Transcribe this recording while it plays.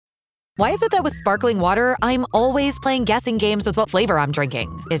Why is it that with sparkling water, I'm always playing guessing games with what flavor I'm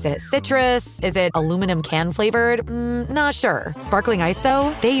drinking? Is it citrus? Is it aluminum can flavored? Not sure. Sparkling ice,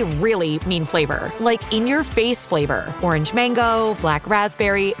 though, they really mean flavor. Like in-your-face flavor. Orange mango, black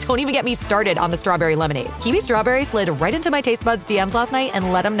raspberry. Don't even get me started on the strawberry lemonade. Kiwi strawberry slid right into my taste buds DMs last night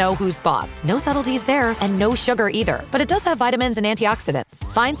and let them know who's boss. No subtleties there, and no sugar either. But it does have vitamins and antioxidants.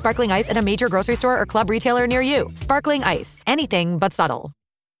 Find sparkling ice at a major grocery store or club retailer near you. Sparkling ice. Anything but subtle.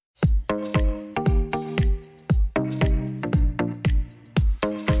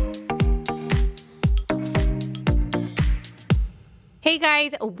 Hey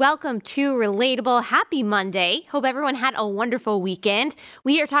guys, welcome to Relatable. Happy Monday. Hope everyone had a wonderful weekend.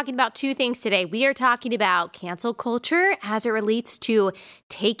 We are talking about two things today. We are talking about cancel culture as it relates to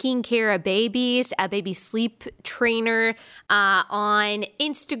taking care of babies, a baby sleep trainer on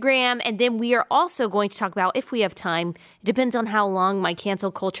Instagram. And then we are also going to talk about, if we have time, it depends on how long my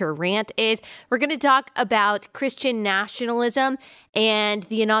cancel culture rant is, we're going to talk about Christian nationalism and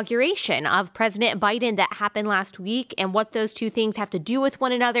the inauguration of President Biden that happened last week and what those two things have to do with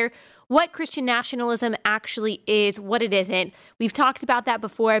one another, what Christian nationalism actually is, what it isn't. We've talked about that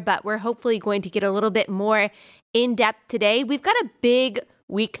before, but we're hopefully going to get a little bit more in depth today. We've got a big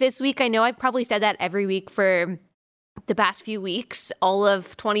week this week. I know I've probably said that every week for the past few weeks, all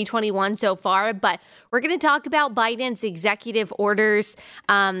of 2021 so far, but we're going to talk about Biden's executive orders.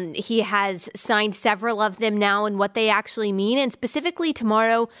 He has signed several of them now and what they actually mean. And specifically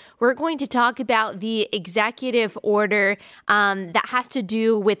tomorrow, we're going to talk about the executive order that has to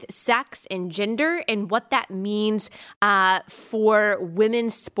do with sex and gender and what that means for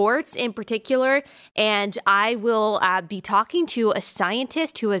women's sports in particular. And I will be talking to a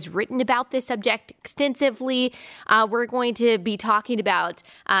scientist who has written about this subject extensively. We're going to be talking about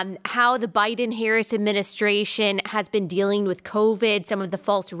how the Biden-Harris administration has been dealing with COVID, some of the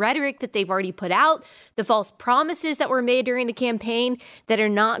false rhetoric that they've already put out, the false promises that were made during the campaign that are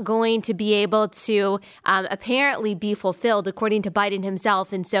not going to be able to apparently be fulfilled, according to Biden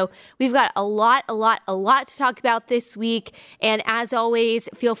himself. And so we've got a lot to talk about this week. And as always,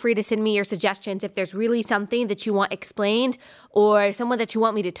 feel free to send me your suggestions if there's really something that you want explained or someone that you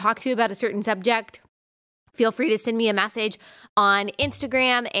want me to talk to about a certain subject. Feel free to send me a message on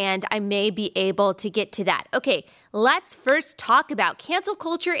Instagram, and I may be able to get to that. Okay, let's first talk about cancel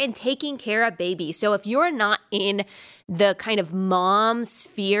culture and taking care of babies. So if you're not in the kind of mom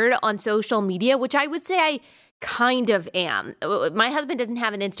sphere on social media, which I would say I kind of am. My husband doesn't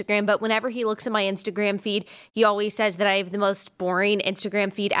have an Instagram, but whenever he looks at my Instagram feed, he always says that I have the most boring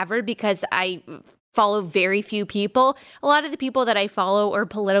Instagram feed ever because I follow very few people. A lot of the people that I follow are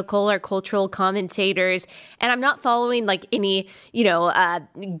political or cultural commentators, and I'm not following like any,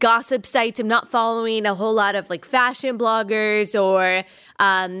 gossip sites. I'm not following a whole lot of like fashion bloggers or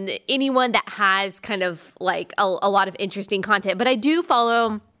anyone that has kind of like a lot of interesting content. But I do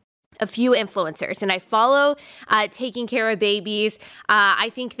follow a few influencers, and I follow Taking Care of Babies.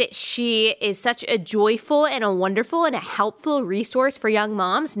 I think that she is such a joyful and a wonderful and a helpful resource for young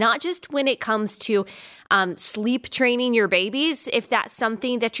moms, not just when it comes to sleep training your babies, if that's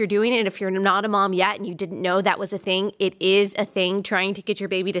something that you're doing. And if you're not a mom yet and you didn't know that was a thing, it is a thing, trying to get your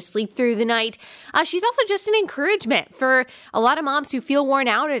baby to sleep through the night. She's also just an encouragement for a lot of moms who feel worn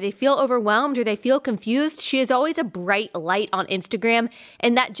out or they feel overwhelmed or they feel confused. She is always a bright light on Instagram,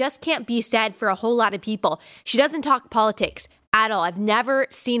 and that just can't be said for a whole lot of people. She doesn't talk politics at all. I've never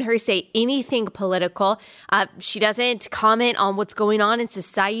seen her say anything political. She doesn't comment on what's going on in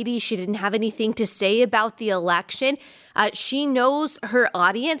society. She didn't have anything to say about the election. She knows her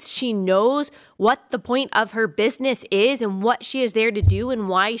audience. She knows what the point of her business is and what she is there to do and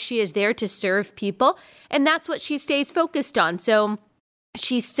why she is there to serve people. And that's what she stays focused on. So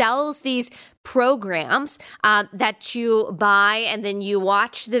she sells these programs that you buy, and then you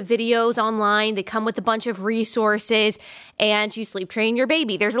watch the videos online. They come with a bunch of resources, and you sleep train your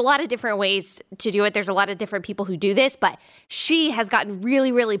baby. There's a lot of different ways to do it. There's a lot of different people who do this, but she has gotten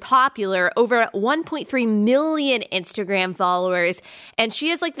really, really popular, over 1.3 million Instagram followers, and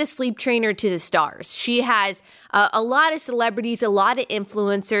she is like the sleep trainer to the stars. She has a lot of celebrities, a lot of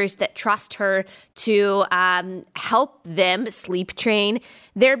influencers that trust her to help them sleep train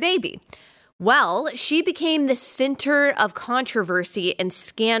their baby. Well, she became the center of controversy and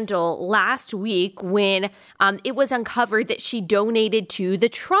scandal last week when it was uncovered that she donated to the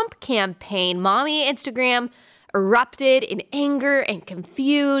Trump campaign. Mommy Instagram erupted in anger and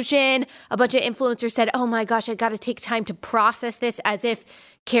confusion. A bunch of influencers said, oh my gosh, I got to take time to process this, as if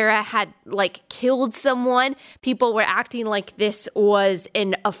Cara had killed someone. People were acting like this was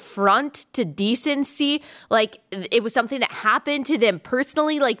an affront to decency, like it was something that happened to them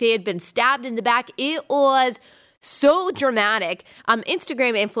personally, like they had been stabbed in the back. It was so dramatic.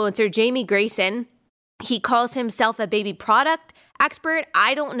 Instagram influencer Jamie Grayson, he calls himself a baby product expert.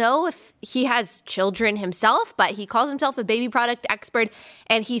 I don't know if he has children himself, but he calls himself a baby product expert,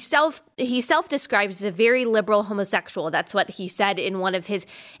 and he self-describes as a very liberal homosexual. That's what he said in one of his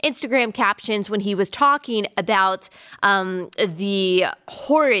Instagram captions when he was talking about the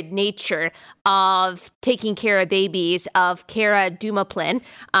horrid nature of taking care of babies, of Cara Dumaplin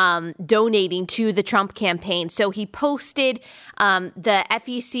donating to the Trump campaign. So he posted the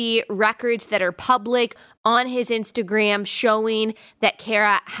FEC records that are public on his Instagram showing that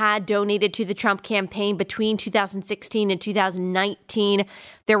Cara had donated to the Trump campaign between 2016 and 2019.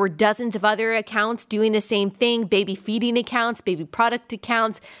 There were dozens of other accounts doing the same thing, baby feeding accounts, baby product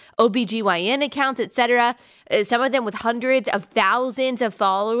accounts, OBGYN accounts, etc. Some of them with hundreds of thousands of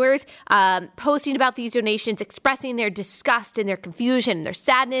followers, posting about these donations, expressing their disgust and their confusion, and their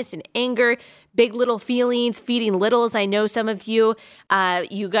sadness and anger, big little feelings, feeding littles. I know some of you,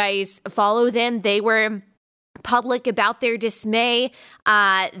 you guys follow them. They were public about their dismay.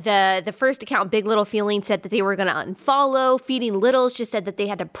 The first account, Big Little Feeling, said that they were going to unfollow. Feeding Littles just said that they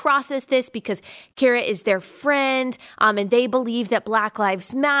had to process this because Cara is their friend, and they believe that Black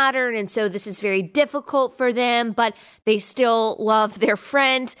Lives Matter, and so this is very difficult for them, but they still love their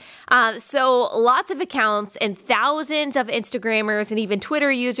friend. So lots of accounts and thousands of Instagrammers and even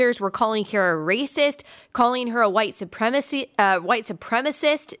Twitter users were calling Cara racist, calling her a white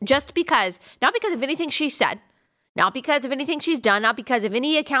supremacist, just because, not because of anything she said, not because of anything she's done, not because of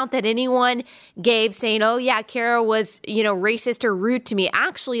any account that anyone gave saying, oh yeah, Cara was, racist or rude to me.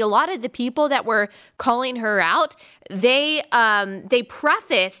 Actually, a lot of the people that were calling her out, they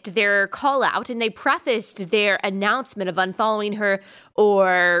prefaced their call out and they prefaced their announcement of unfollowing her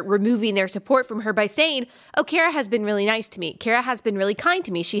or removing their support from her by saying, oh, Cara has been really nice to me. Cara has been really kind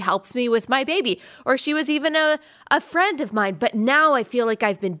to me. She helps me with my baby. Or she was even a friend of mine. But now I feel like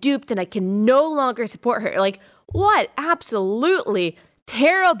I've been duped and I can no longer support her. What absolutely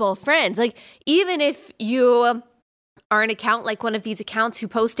terrible friends. Even if you are an account like one of these accounts who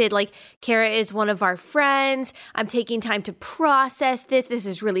posted Cara is one of our friends, I'm taking time to process this. This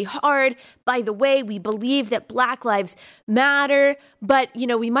is really hard. By the way, we believe that Black Lives Matter, but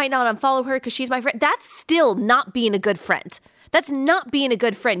we might not unfollow her because she's my friend. That's still not being a good friend. That's not being a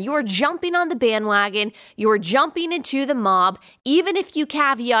good friend. You are jumping on the bandwagon. You are jumping into the mob, even if you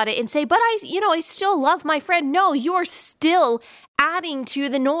caveat it and say, but I still love my friend. No, you are still adding to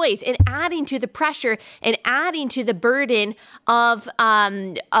the noise and adding to the pressure and adding to the burden of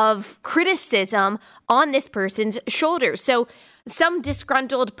criticism on this person's shoulders. So some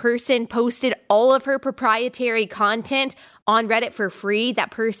disgruntled person posted all of her proprietary content on Reddit for free.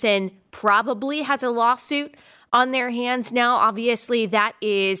 That person probably has a lawsuit on their hands now. Obviously, that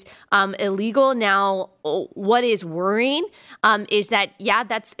is illegal. Now, what is worrying is that,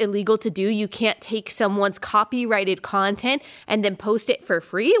 that's illegal to do. You can't take someone's copyrighted content and then post it for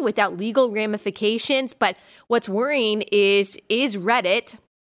free without legal ramifications. But what's worrying is Reddit,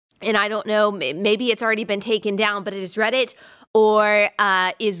 and I don't know, maybe it's already been taken down, but is Reddit or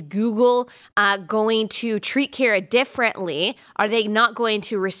is Google going to treat Cara differently? Are they not going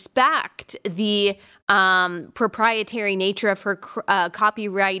to respect the proprietary nature of her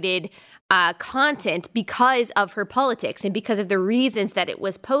copyrighted content because of her politics and because of the reasons that it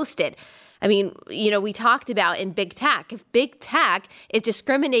was posted? I mean, we talked about in big tech, if big tech is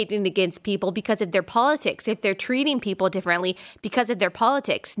discriminating against people because of their politics, if they're treating people differently because of their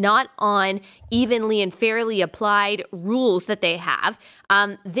politics, not on evenly and fairly applied rules that they have,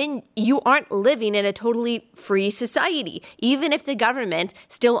 then you aren't living in a totally free society. Even if the government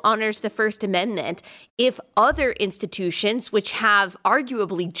still honors the First Amendment, if other institutions, which have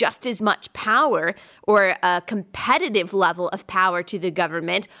arguably just as much power or a competitive level of power to the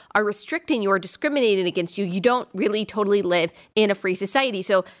government, are restricting you or discriminating against you, you don't really totally live in a free society.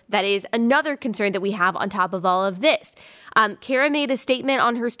 So that is another concern that we have on top of all of this. Cara made a statement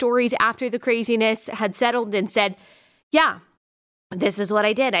on her stories after the craziness had settled and said, this is what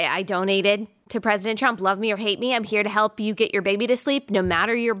I did. I donated to President Trump. Love me or hate me, I'm here to help you get your baby to sleep, no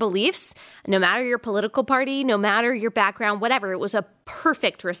matter your beliefs, no matter your political party, no matter your background, whatever. It was a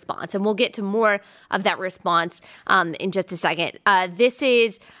perfect response. And we'll get to more of that response in just a second. This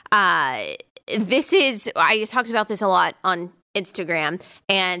is, I talked about this a lot on Instagram.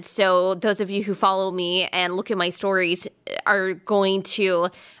 And so those of you who follow me and look at my stories are going to,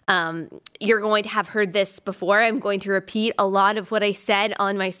 you're going to have heard this before. I'm going to repeat a lot of what I said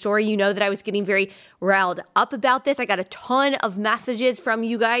on my story. You know that I was getting very riled up about this. I got a ton of messages from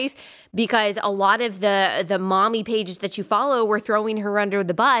you guys because a lot of the mommy pages that you follow were throwing her under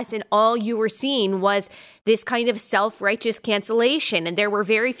the bus, and all you were seeing was this kind of self-righteous cancellation. And there were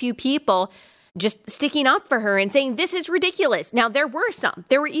very few people just sticking up for her and saying, this is ridiculous. Now, there were some.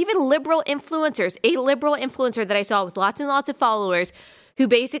 There were even liberal influencers, a liberal influencer that I saw with lots and lots of followers who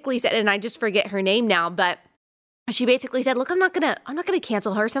basically said, and I just forget her name now, but she basically said, look, I'm not gonna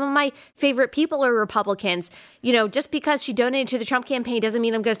cancel her. Some of my favorite people are Republicans. You know, just because she donated to the Trump campaign doesn't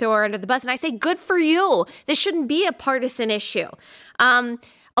mean I'm going to throw her under the bus. And I say, good for you. This shouldn't be a partisan issue.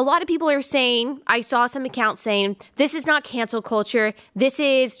 A lot of people are saying, I saw some accounts saying, this is not cancel culture. This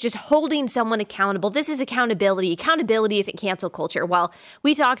is just holding someone accountable. This is accountability. Accountability isn't cancel culture. Well,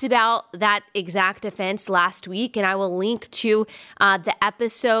 we talked about that exact offense last week, and I will link to the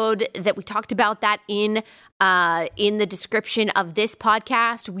episode that we talked about that in the description of this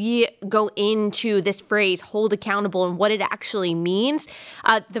podcast. We go into this phrase, hold accountable, and what it actually means.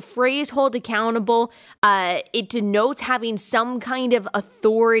 The phrase hold accountable, it denotes having some kind of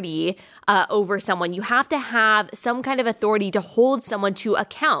authority over someone. You have to have some kind of authority to hold someone to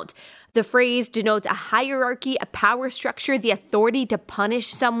account. The phrase denotes a hierarchy, a power structure, the authority to punish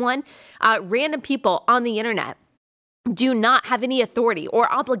someone. Random people on the internet do not have any authority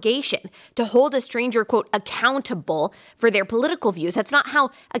or obligation to hold a stranger, quote, accountable for their political views. That's not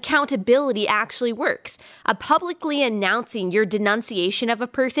how accountability actually works. Publicly announcing your denunciation of a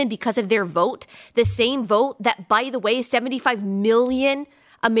person because of their vote, the same vote that, by the way, 75 million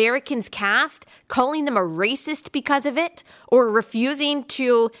Americans cast, calling them a racist because of it, or refusing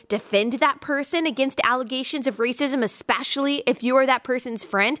to defend that person against allegations of racism, especially if you are that person's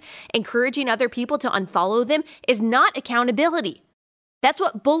friend, encouraging other people to unfollow them, is not accountability. That's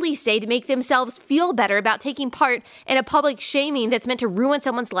what bullies say to make themselves feel better about taking part in a public shaming that's meant to ruin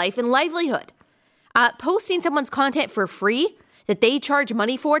someone's life and livelihood. Posting someone's content for free that they charge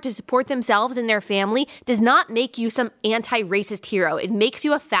money for to support themselves and their family does not make you some anti-racist hero. It makes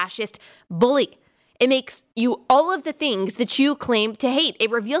you a fascist bully. It makes you all of the things that you claim to hate. It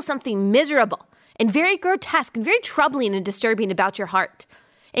reveals something miserable and very grotesque and very troubling and disturbing about your heart.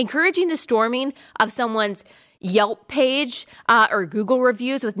 Encouraging the storming of someone's Yelp page or Google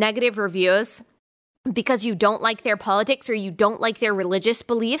reviews with negative reviews because you don't like their politics or you don't like their religious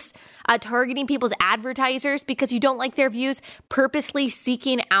beliefs, targeting people's advertisers because you don't like their views, purposely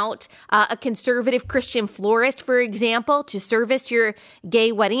seeking out a conservative Christian florist, for example, to service your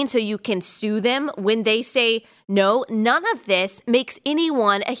gay wedding so you can sue them when they say no. None of this makes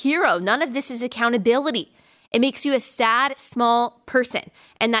anyone a hero. None of this is accountability. It makes you a sad, small person.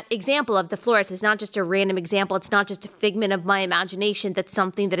 And that example of the florist is not just a random example. It's not just a figment of my imagination. That's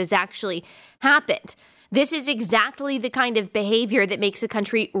something that has actually happened. This is exactly the kind of behavior that makes a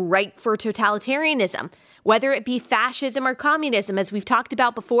country ripe for totalitarianism. Whether it be fascism or communism, as we've talked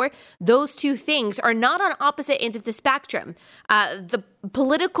about before, those two things are not on opposite ends of the spectrum. The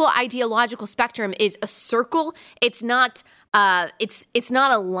political ideological spectrum is a circle. It's not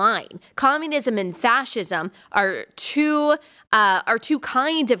not a line. Communism and fascism are two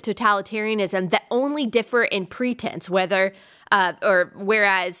kinds of totalitarianism that only differ in pretense. Whereas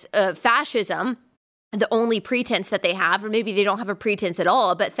fascism, the only pretense that they have, or maybe they don't have a pretense at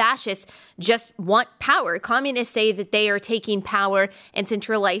all, but fascists just want power. Communists say that they are taking power and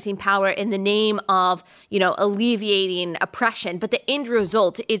centralizing power in the name of, alleviating oppression. But the end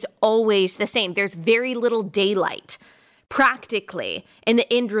result is always the same. There's very little daylight practically in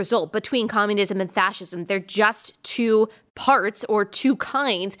the end result between communism and fascism. They're just two parts or two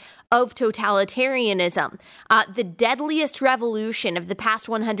kinds of totalitarianism. The deadliest revolution of the past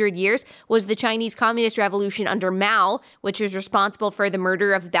 100 years was the Chinese Communist Revolution under Mao, which was responsible for the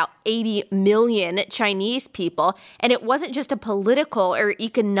murder of about 80 million Chinese people. And it wasn't just a political or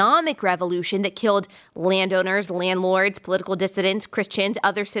economic revolution that killed landowners, landlords, political dissidents, Christians,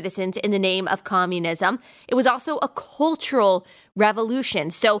 other citizens in the name of communism. It was also a cultural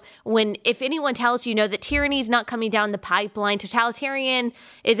revolution. So if anyone tells you, that tyranny is not coming down the pipeline, totalitarianism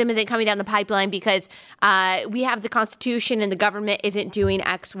isn't coming down the pipeline because we have the Constitution and the government isn't doing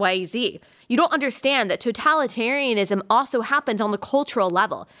X, Y, Z. You don't understand that totalitarianism also happens on the cultural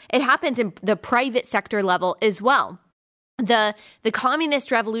level. It happens in the private sector level as well. The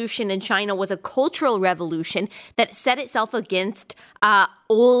communist revolution in China was a cultural revolution that set itself against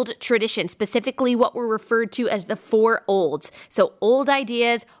old traditions, specifically what were referred to as the four olds. So old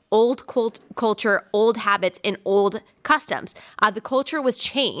ideas, old culture, old habits, and old customs. The culture was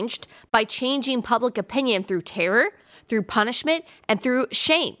changed by changing public opinion through terror, through punishment, and through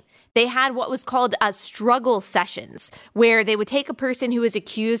shame. They had what was called struggle sessions, where they would take a person who was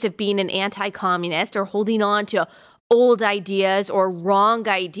accused of being an anti-communist or holding on to old ideas or wrong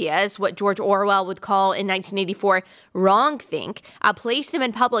ideas, what George Orwell would call in 1984 wrongthink, place them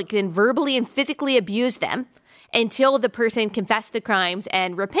in public, then verbally and physically abuse them until the person confessed the crimes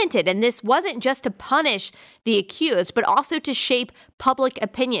and repented. And this wasn't just to punish the accused, but also to shape public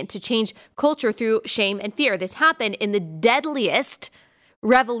opinion, to change culture through shame and fear. This happened in the deadliest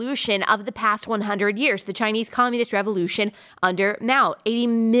revolution of the past 100 years, the Chinese Communist Revolution under Mao. 80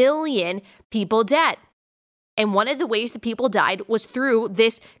 million people dead. And one of the ways the people died was through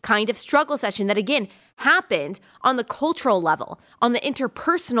this kind of struggle session that, again, happened on the cultural level, on the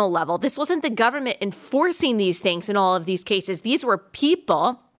interpersonal level. This wasn't the government enforcing these things in all of these cases. These were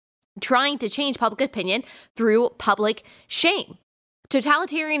people trying to change public opinion through public shame.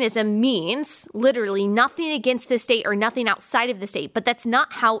 Totalitarianism means literally nothing against the state or nothing outside of the state, but that's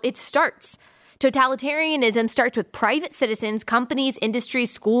not how it starts. Totalitarianism starts with private citizens, companies,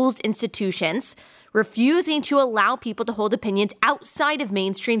 industries, schools, institutions, refusing to allow people to hold opinions outside of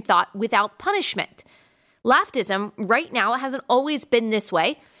mainstream thought without punishment. Leftism right now hasn't always been this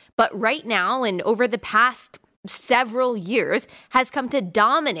way, but right now and over the past several years has come to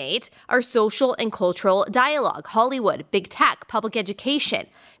dominate our social and cultural dialogue. Hollywood, big tech, public education,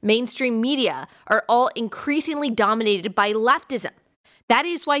 mainstream media are all increasingly dominated by leftism. That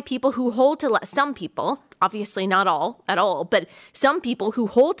is why people who hold to some people, obviously not all at all, but some people who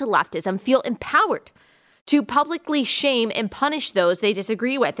hold to leftism feel empowered to publicly shame and punish those they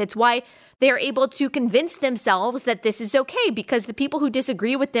disagree with. It's why they are able to convince themselves that this is okay, because the people who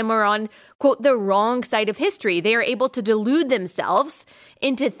disagree with them are on, quote, the wrong side of history. They are able to delude themselves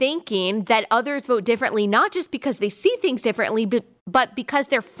into thinking that others vote differently, not just because they see things differently, but because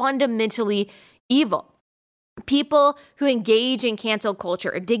they're fundamentally evil. People who engage in cancel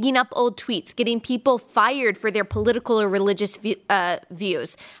culture, digging up old tweets, getting people fired for their political or religious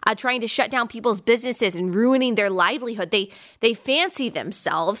views, trying to shut down people's businesses and ruining their livelihood. They fancy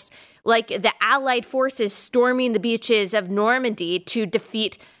themselves like the Allied forces storming the beaches of Normandy to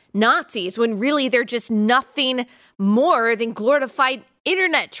defeat Nazis, when really they're just nothing more than glorified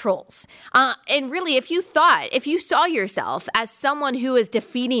internet trolls. And really, if you saw yourself as someone who is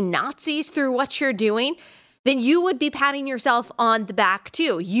defeating Nazis through what you're doing, then you would be patting yourself on the back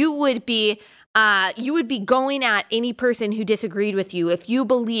too. You would be going at any person who disagreed with you if you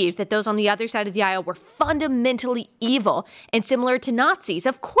believed that those on the other side of the aisle were fundamentally evil and similar to Nazis.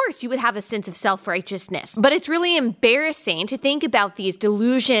 Of course, you would have a sense of self-righteousness. But it's really embarrassing to think about these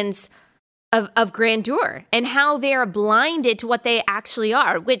delusions of grandeur and how they are blinded to what they actually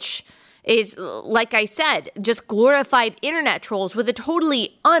are, which is, like I said, just glorified internet trolls with a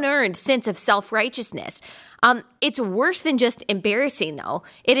totally unearned sense of self-righteousness. It's worse than just embarrassing, though.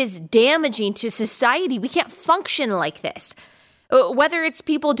 It is damaging to society. We can't function like this. Whether it's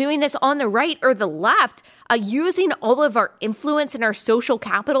people doing this on the right or the left, using all of our influence and our social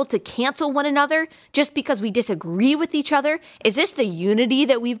capital to cancel one another just because we disagree with each other. Is this the unity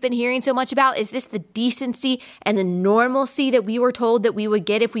that we've been hearing so much about? Is this the decency and the normalcy that we were told that we would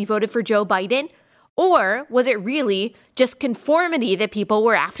get if we voted for Joe Biden? Or was it really just conformity that people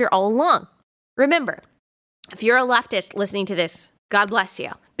were after all along? Remember, if you're a leftist listening to this, God bless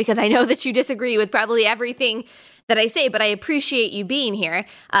you, because I know that you disagree with probably everything that I say, but I appreciate you being here.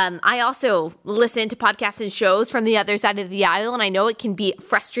 I also listen to podcasts and shows from the other side of the aisle, and I know it can be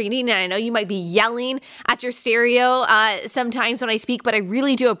frustrating, and I know you might be yelling at your stereo sometimes when I speak, but I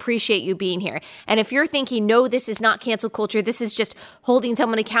really do appreciate you being here. And if you're thinking, no, this is not cancel culture, this is just holding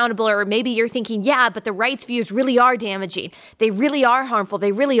someone accountable, or maybe you're thinking, yeah, but the right's views really are damaging. They really are harmful.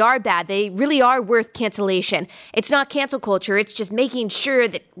 They really are bad. They really are worth cancellation. It's not cancel culture. It's just making sure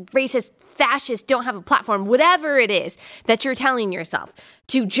that racist fascists don't have a platform, whatever it is that you're telling yourself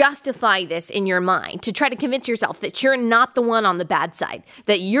to justify this in your mind, to try to convince yourself that you're not the one on the bad side,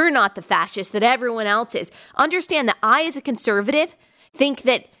 that you're not the fascist, that everyone else is. Understand that I, as a conservative, think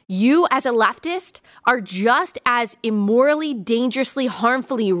that you, as a leftist, are just as immorally, dangerously,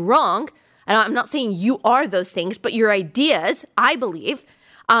 harmfully wrong. And I'm not saying you are those things, but your ideas, I believe,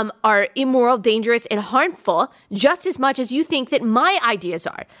 are immoral, dangerous, and harmful just as much as you think that my ideas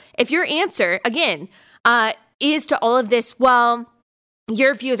are. If your answer, again, is to all of this, well,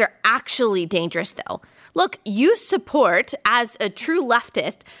 your views are actually dangerous, though. Look, you support, as a true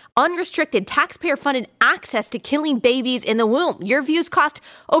leftist, unrestricted taxpayer-funded access to killing babies in the womb. Your views cost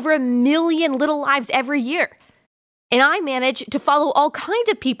over 1 million little lives every year. And I manage to follow all kinds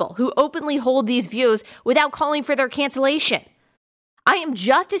of people who openly hold these views without calling for their cancellation. I am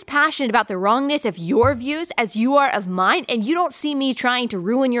just as passionate about the wrongness of your views as you are of mine, and you don't see me trying to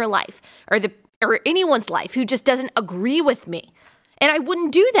ruin your life or anyone's life who just doesn't agree with me. And I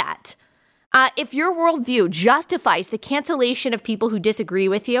wouldn't do that. If your worldview justifies the cancellation of people who disagree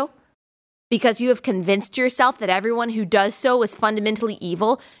with you because you have convinced yourself that everyone who does so is fundamentally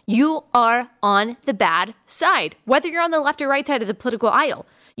evil, you are on the bad side. Whether you're on the left or right side of the political aisle,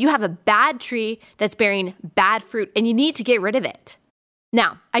 you have a bad tree that's bearing bad fruit, and you need to get rid of it.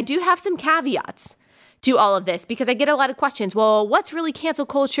 Now, I do have some caveats to all of this because I get a lot of questions. Well, what's really cancel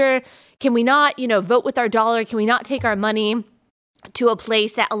culture? Can we not, vote with our dollar? Can we not take our money to a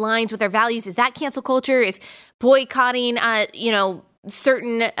place that aligns with our values? Is that cancel culture? Is boycotting,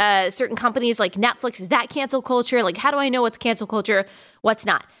 certain companies like Netflix, is that cancel culture? Like, how do I know what's cancel culture, what's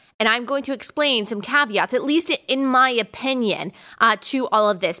not? And I'm going to explain some caveats, at least in my opinion, to all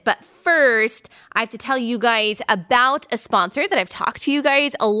of this. But first, I have to tell you guys about a sponsor that I've talked to you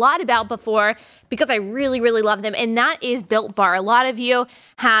guys a lot about before because I really, really love them, and that is Built Bar. A lot of you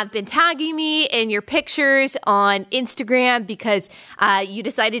have been tagging me in your pictures on Instagram because you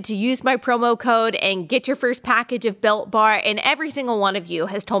decided to use my promo code and get your first package of Built Bar, and every single one of you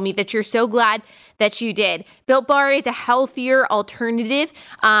has told me that you're so glad that you did. Built Bar is a healthier alternative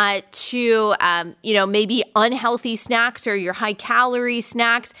to, maybe unhealthy snacks or your high-calorie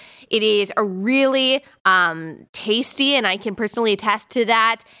snacks. It is a really tasty, and I can personally attest to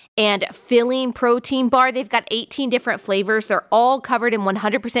that, and filling protein bar. They've got 18 different flavors. They're all covered in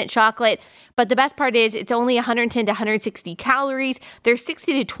 100% chocolate. But the best part is it's only 110 to 160 calories. There's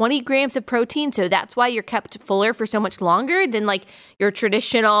 60 to 20 grams of protein, so that's why you're kept fuller for so much longer than like your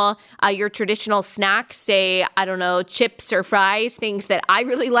traditional snacks, say, I don't know, chips or fries, things that I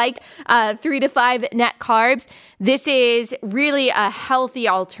really like, 3 to 5 net carbs. This is really a healthy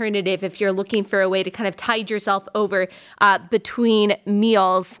alternative if you're looking for a way to kind of tide yourself over between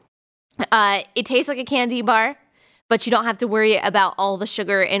meals. It tastes like a candy bar, but you don't have to worry about all the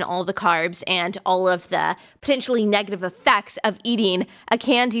sugar and all the carbs and all of the potentially negative effects of eating a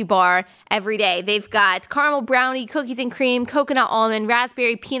candy bar every day. They've got caramel brownie, cookies and cream, coconut almond,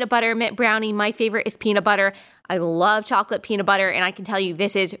 raspberry, peanut butter, mint brownie. My favorite is peanut butter. I love chocolate peanut butter, and I can tell you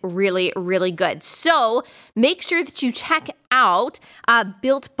this is really, really good. So make sure that you check out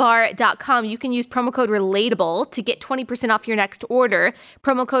BuiltBar.com. You can use promo code RELATABLE to get 20% off your next order.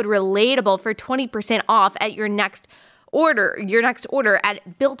 Promo code RELATABLE for 20% off at your next order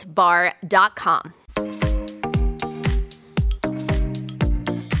at BuiltBar.com.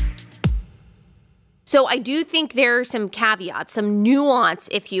 So I do think there are some caveats, some nuance,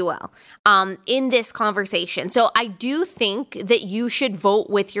 if you will, in this conversation. So I do think that you should vote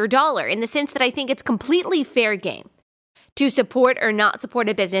with your dollar in the sense that I think it's completely fair game to support or not support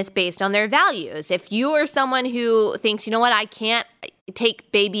a business based on their values. If you are someone who thinks, you know what, I can't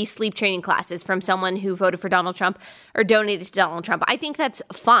take baby sleep training classes from someone who voted for Donald Trump or donated to Donald Trump, I think that's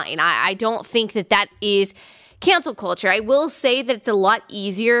fine. I don't think that is cancel culture. I will say that it's a lot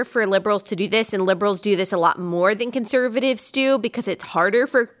easier for liberals to do this, and liberals do this a lot more than conservatives do because it's harder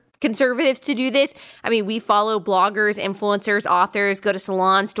for conservatives to do this. I mean, we follow bloggers, influencers, authors, go to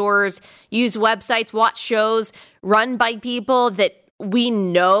salon stores, use websites, watch shows run by people that we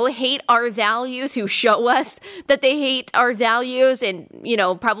know hate our values, who show us that they hate our values and,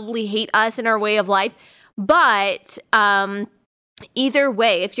 probably hate us and our way of life. But, either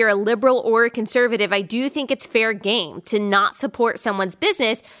way, if you're a liberal or a conservative, I do think it's fair game to not support someone's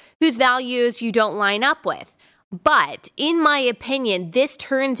business whose values you don't line up with. But in my opinion, this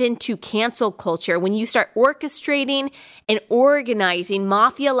turns into cancel culture when you start orchestrating and organizing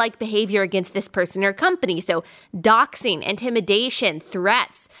mafia-like behavior against this person or company. So doxing, intimidation,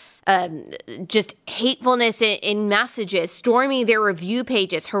 threats, just hatefulness in messages, storming their review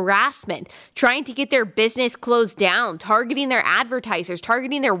pages, harassment, trying to get their business closed down, targeting their advertisers,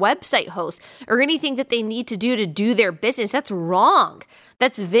 targeting their website hosts, or anything that they need to do their business. That's wrong.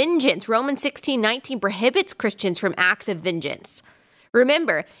 That's vengeance. Romans 16:19 prohibits Christians from acts of vengeance.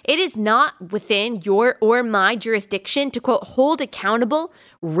 Remember, it is not within your or my jurisdiction to, quote, hold accountable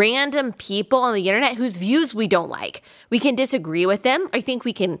random people on the internet whose views we don't like. We can disagree with them. I think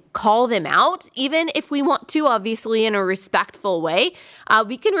we can call them out, even if we want to, obviously in a respectful way.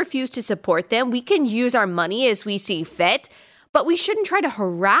 We can refuse to support them. We can use our money as we see fit. But we shouldn't try to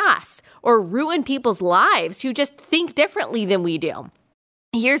harass or ruin people's lives who just think differently than we do.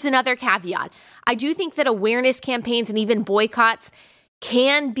 Here's another caveat. I do think that awareness campaigns and even boycotts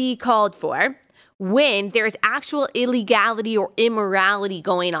can be called for when there's actual illegality or immorality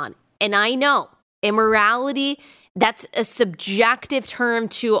going on. And I know immorality That's a subjective term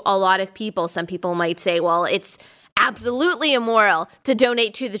to a lot of people. Some people might say, well, it's absolutely immoral to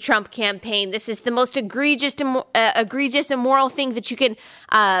donate to the Trump campaign. This is the most egregious, immoral thing that you can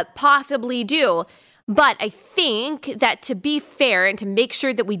possibly do. But I think that to be fair and to make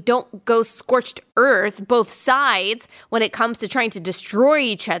sure that we don't go scorched earth, both sides, when it comes to trying to destroy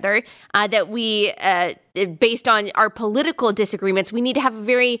each other, that we, based on our political disagreements, we need to have a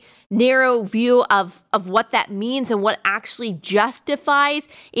very narrow view of what that means and what actually justifies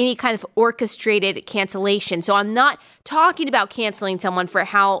any kind of orchestrated cancellation. So I'm not talking about canceling someone for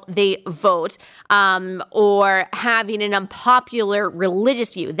how they vote or having an unpopular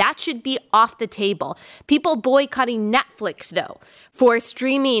religious view. That should be off the table. People boycotting Netflix, though, for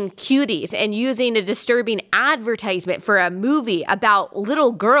streaming cuties and using a disturbing advertisement for a movie about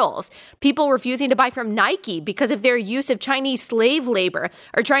little girls. People refusing to buy from Nike because of their use of Chinese slave labor,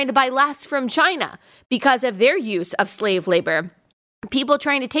 or trying to buy less from China because of their use of slave labor. People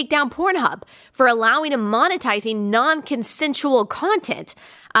trying to take down Pornhub for allowing and monetizing non-consensual content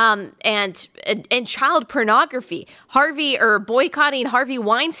and child pornography, boycotting Harvey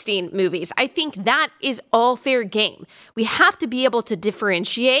Weinstein movies. I think that is all fair game. We have to be able to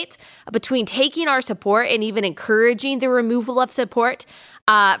differentiate between taking our support and even encouraging the removal of support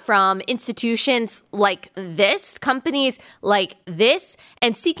from institutions like this, companies like this,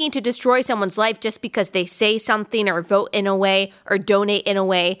 and seeking to destroy someone's life just because they say something or vote in a way or donate in a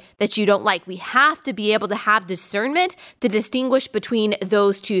way that you don't like. We have to be able to have discernment to distinguish between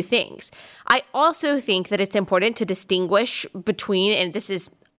those two things. I also think that it's important to distinguish between, and this is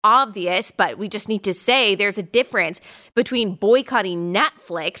obvious, but we just need to say there's a difference between boycotting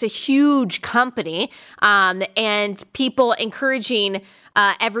Netflix, a huge company, and people encouraging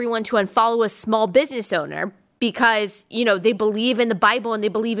everyone to unfollow a small business owner because, they believe in the Bible and they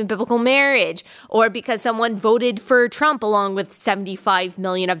believe in biblical marriage, or because someone voted for Trump along with 75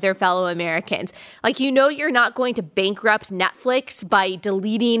 million of their fellow Americans. You're not going to bankrupt Netflix by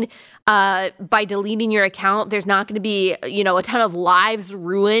deleting your account. There's not going to be, a ton of lives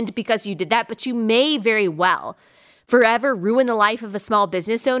ruined because you did that, but you may very well forever ruin the life of a small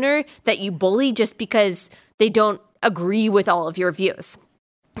business owner that you bully just because they don't agree with all of your views.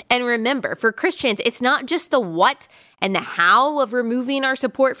 And remember, for Christians, it's not just the what and the how of removing our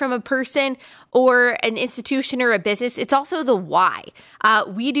support from a person or an institution or a business. It's also the why.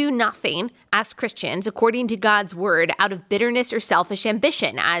 We do nothing as Christians, according to God's word, out of bitterness or selfish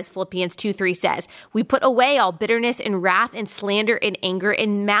ambition, as Philippians 2:3 says. We put away all bitterness and wrath and slander and anger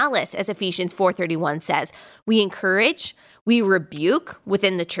and malice, as Ephesians 4:31 says. We encourage, we rebuke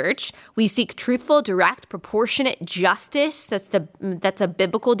within the church. We seek truthful, direct, proportionate justice. That's a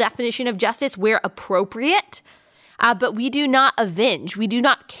biblical definition of justice where appropriate. But we do not avenge. We do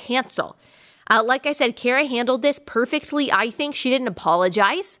not cancel. Like I said, Cara handled this perfectly. I think she didn't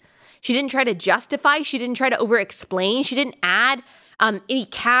apologize. She didn't try to justify. She didn't try to over-explain. She didn't add any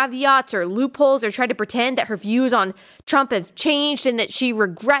caveats or loopholes or try to pretend that her views on Trump have changed and that she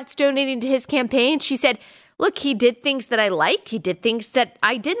regrets donating to his campaign. She said, look, he did things that I like. He did things that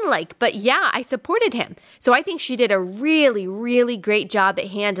I didn't like. But yeah, I supported him. So I think she did a really, really great job at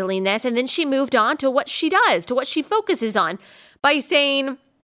handling this. And then she moved on to what she does, to what she focuses on by saying,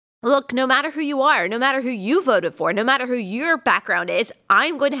 look, no matter who you are, no matter who you voted for, no matter who your background is,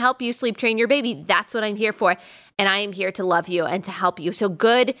 I'm going to help you sleep train your baby. That's what I'm here for. And I am here to love you and to help you. So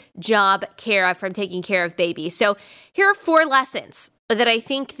good job, Cara, from taking care of babies. So here are 4 lessons that I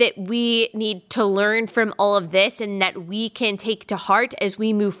think that we need to learn from all of this and that we can take to heart as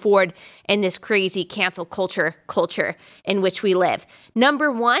we move forward in this crazy cancel culture in which we live.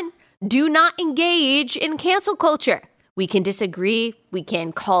 Number 1, do not engage in cancel culture. We can disagree, we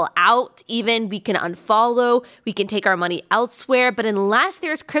can call out even, we can unfollow, we can take our money elsewhere, but unless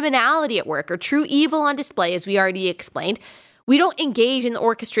there's criminality at work or true evil on display, as we already explained, we don't engage in the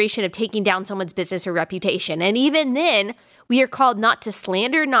orchestration of taking down someone's business or reputation. And even then, we are called not to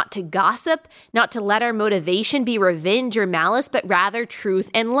slander, not to gossip, not to let our motivation be revenge or malice, but rather truth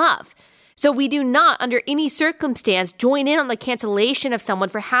and love. So we do not, under any circumstance, join in on the cancellation of someone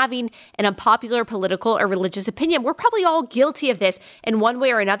for having an unpopular political or religious opinion. We're probably all guilty of this in one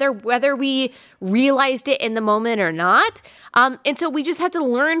way or another, whether we realized it in the moment or not. And so we just have to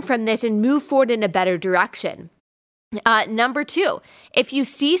learn from this and move forward in a better direction. Number 2, if you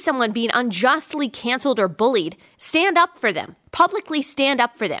see someone being unjustly canceled or bullied, stand up for them. Publicly stand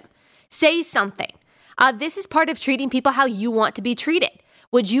up for them. Say something. This is part of treating people how you want to be treated.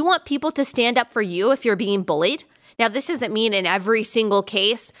 Would you want people to stand up for you if you're being bullied? Now, this doesn't mean in every single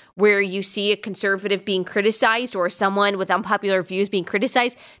case where you see a conservative being criticized or someone with unpopular views being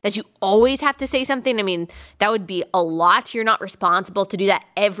criticized that you always have to say something. I mean, that would be a lot. You're not responsible to do that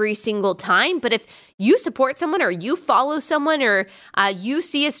every single time. But if you support someone or you follow someone or you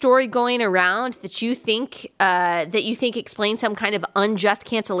see a story going around that you think explains some kind of unjust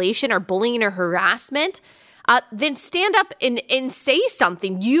cancellation or bullying or harassment, then stand up and say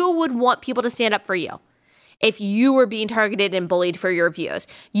something. You would want people to stand up for you. If you were being targeted and bullied for your views,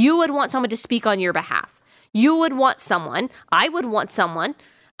 you would want someone to speak on your behalf. You would want someone, I would want someone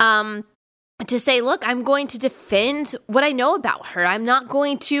to say, look, I'm going to defend what I know about her. I'm not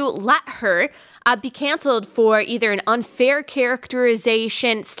going to let her be canceled for either an unfair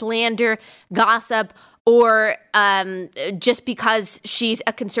characterization, slander, gossip, or just because she's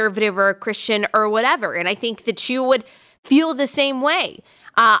a conservative or a Christian or whatever. And I think that you would feel the same way.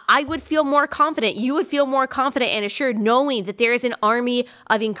 I would feel more confident. You would feel more confident and assured knowing that there is an army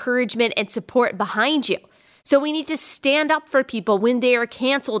of encouragement and support behind you. So we need to stand up for people when they are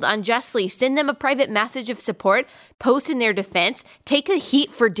canceled unjustly. Send them a private message of support, post in their defense, take the heat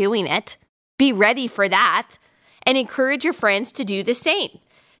for doing it, be ready for that, and encourage your friends to do the same.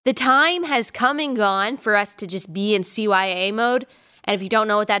 The time has come and gone for us to just be in CYA mode. And if you don't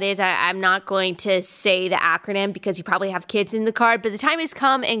know what that is, I'm not going to say the acronym because you probably have kids in the car, but the time has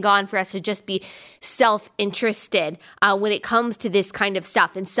come and gone for us to just be self-interested when it comes to this kind of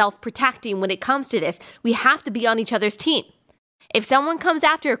stuff and self-protecting when it comes to this. We have to be on each other's team. If someone comes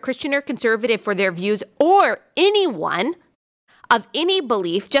after a Christian or conservative for their views or anyone of any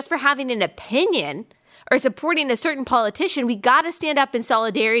belief just for having an opinion or supporting a certain politician, we got to stand up in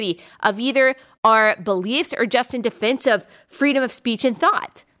solidarity of either our beliefs or just in defense of freedom of speech and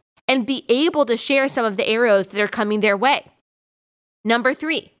thought and be able to share some of the arrows that are coming their way. Number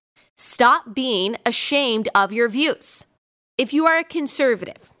 3, stop being ashamed of your views. If you are a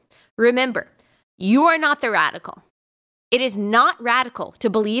conservative, remember, you are not the radical. It is not radical to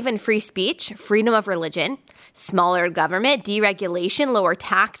believe in free speech, freedom of religion, smaller government, deregulation, lower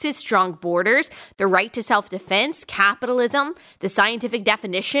taxes, strong borders, the right to self-defense, capitalism, the scientific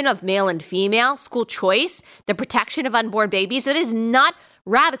definition of male and female, school choice, the protection of unborn babies. That is not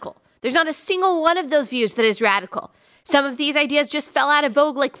radical. There's not a single one of those views that is radical. Some of these ideas just fell out of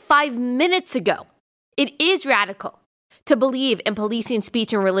vogue like 5 minutes ago. It is radical to believe in policing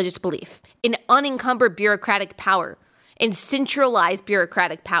speech and religious belief, in unencumbered bureaucratic power, in centralized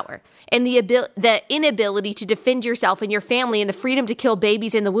bureaucratic power, and the inability to defend yourself and your family and the freedom to kill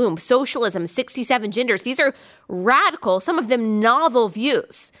babies in the womb, socialism, 67 genders. These are radical, some of them novel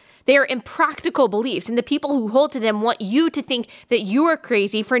views. They are impractical beliefs, and the people who hold to them want you to think that you are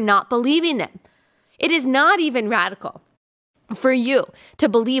crazy for not believing them. It is not even radical for you to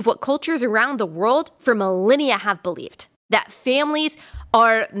believe what cultures around the world for millennia have believed, that families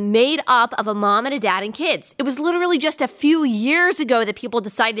are made up of a mom and a dad and kids. It was literally just a few years ago that people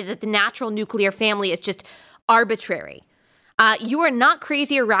decided that the natural nuclear family is just arbitrary. You are not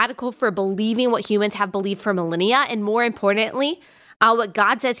crazy or radical for believing what humans have believed for millennia, and more importantly, what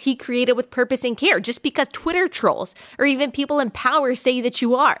God says he created with purpose and care, just because Twitter trolls or even people in power say that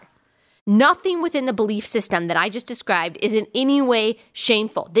you are. Nothing within the belief system that I just described is in any way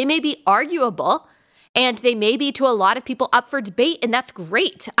shameful. They may be arguable, and they may be to a lot of people up for debate, and that's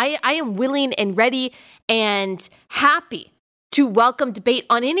great. I am willing and ready and happy to welcome debate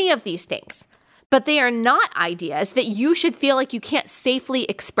on any of these things. But they are not ideas that you should feel like you can't safely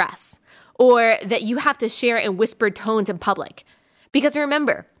express or that you have to share in whispered tones in public. Because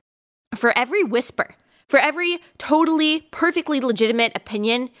remember, for every whisper, for every totally, perfectly legitimate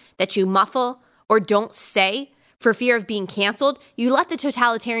opinion that you muffle or don't say, for fear of being canceled, you let the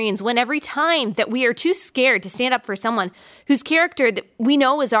totalitarians win every time that we are too scared to stand up for someone whose character that we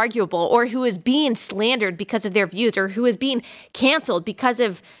know is arguable or who is being slandered because of their views or who is being canceled because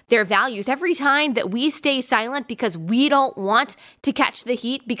of their values. Every time that we stay silent because we don't want to catch the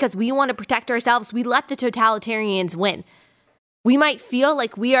heat, because we want to protect ourselves, we let the totalitarians win. We might feel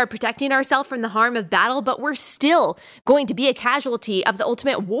like we are protecting ourselves from the harm of battle, but we're still going to be a casualty of the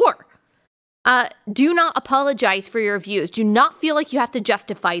ultimate war. Do not apologize for your views. Do not feel like you have to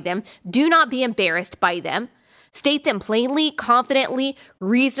justify them. Do not be embarrassed by them. State them plainly, confidently,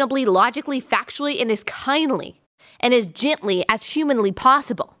 reasonably, logically, factually, and as kindly and as gently as humanly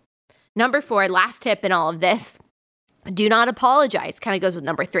possible. Number 4, last tip in all of this, do not apologize. Kind of goes with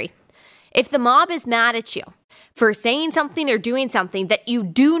number 3. If the mob is mad at you for saying something or doing something that you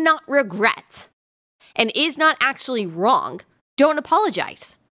do not regret and is not actually wrong, don't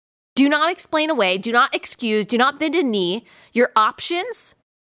apologize. Do not explain away, do not excuse, do not bend a knee. Your options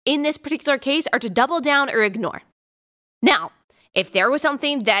in this particular case are to double down or ignore. Now, if there was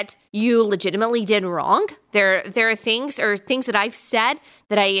something that you legitimately did wrong, there are things that I've said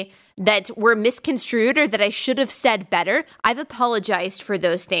that were misconstrued or that I should have said better. I've apologized for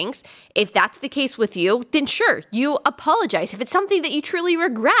those things. If that's the case with you, then sure, you apologize. If it's something that you truly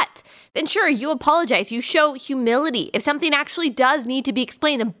regret, then sure, you apologize. You show humility. If something actually does need to be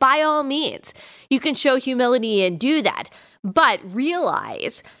explained, then by all means, you can show humility and do that. But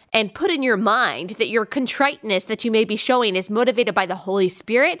realize and put in your mind that your contriteness that you may be showing is motivated by the Holy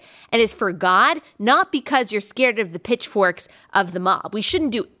Spirit and is for God, not because you're scared of the pitchforks of the mob. We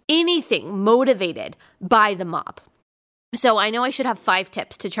shouldn't do anything motivated by the mob. So I know I should have 5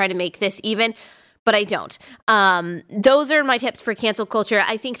 tips to try to make this even, but I don't. Those are my tips for cancel culture.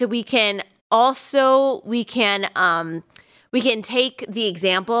 I think that we can take the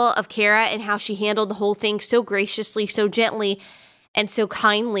example of Cara and how she handled the whole thing so graciously, so gently, and so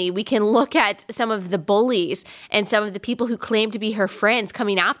kindly. We can look at some of the bullies and some of the people who claim to be her friends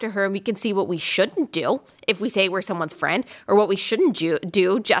coming after her, and we can see what we shouldn't do if we say we're someone's friend, or what we shouldn't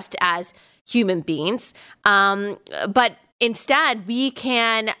do just as human beings. But instead, we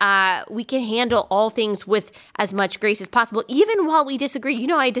can handle all things with as much grace as possible, even while we disagree. You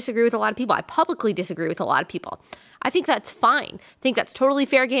know, I disagree with a lot of people. I publicly disagree with a lot of people. I think that's fine. I think that's totally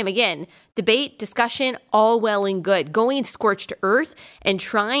fair game. Again, debate, discussion, all well and good. Going scorched earth and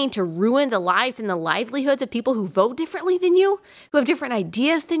trying to ruin the lives and the livelihoods of people who vote differently than you, who have different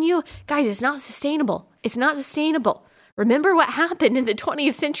ideas than you, guys, it's not sustainable. It's not sustainable. Remember what happened in the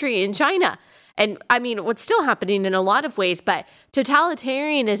 20th century in China. And I mean, what's still happening in a lot of ways, but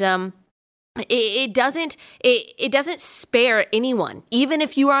totalitarianism, it doesn't spare anyone. Even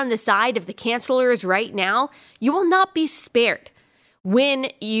if you are on the side of the cancelers right now, you will not be spared when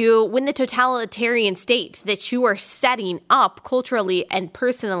the totalitarian state that you are setting up culturally and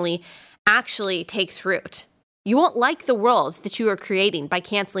personally actually takes root. You won't like the world that you are creating by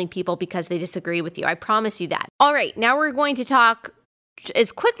canceling people because they disagree with you. I promise you that. All right, now we're going to talk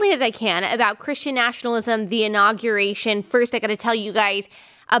as quickly as I can about Christian nationalism, the inauguration. First, I got to tell you guys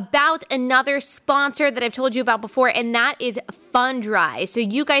about another sponsor that I've told you about before, and that is Fundrise. So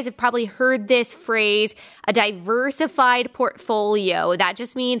you guys have probably heard this phrase, a diversified portfolio. That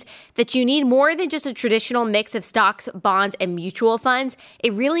just means that you need more than just a traditional mix of stocks, bonds, and mutual funds.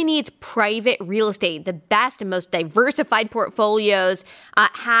 It really needs private real estate. The best and most diversified portfolios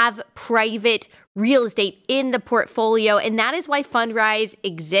have private real estate in the portfolio, and that is why Fundrise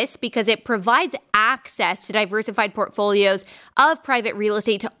exists, because it provides access to diversified portfolios of private real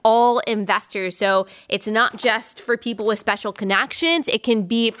estate to all investors. So it's not just for people with special connections. It can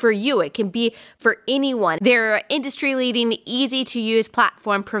be for you. It can be for anyone. Their industry-leading, easy-to-use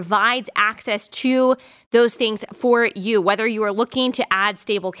platform provides access to those things for you. Whether you are looking to add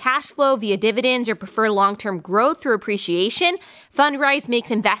stable cash flow via dividends or prefer long-term growth through appreciation, Fundrise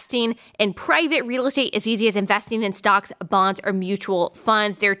makes investing in private real estate as easy as investing in stocks, bonds, or mutual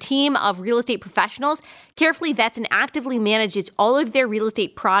funds. Their team of real estate professionals carefully vets and actively manages all of their real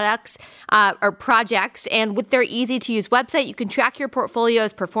estate products or projects. And with their easy-to-use website, you can track your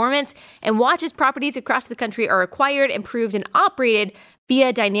portfolio's performance and watch as properties across the country are acquired, improved, and operated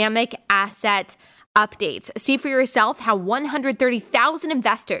via dynamic asset updates. See for yourself how 130,000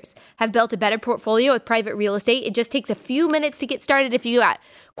 investors have built a better portfolio with private real estate. It just takes a few minutes to get started. If you got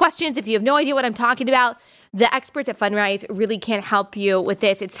questions, if you have no idea what I'm talking about, the experts at Fundrise really can help you with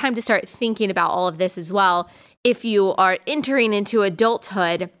this. It's time to start thinking about all of this as well. If you are entering into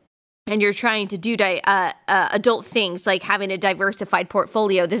adulthood and you're trying to do adult things like having a diversified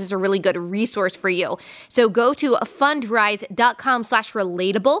portfolio, this is a really good resource for you. So go to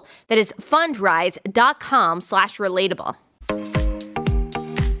fundrise.com/relatable. That is fundrise.com/relatable.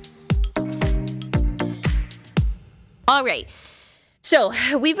 All right. So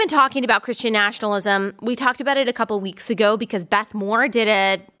we've been talking about Christian nationalism. We talked about it a couple weeks ago because Beth Moore did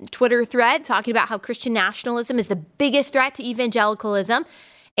a Twitter thread talking about how Christian nationalism is the biggest threat to evangelicalism.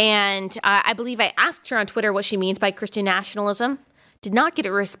 And I believe I asked her on Twitter what she means by Christian nationalism. Did not get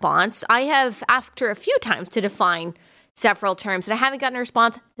a response. I have asked her a few times to define several terms, and I haven't gotten a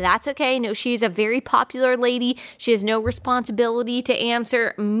response. That's okay. No, she's a very popular lady. She has no responsibility to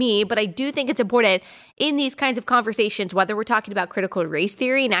answer me, but I do think it's important in these kinds of conversations, whether we're talking about critical race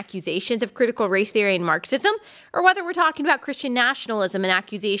theory and accusations of critical race theory and Marxism, or whether we're talking about Christian nationalism and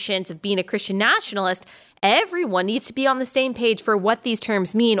accusations of being a Christian nationalist everyone needs to be on the same page for what these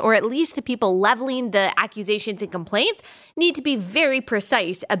terms mean, or at least the people leveling the accusations and complaints need to be very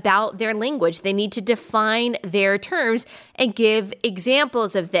precise about their language. They need to define their terms and give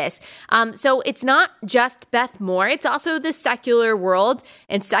examples of this. So it's not just Beth Moore, it's also the secular world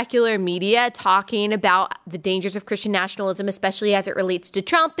and secular media talking about the dangers of Christian nationalism, especially as it relates to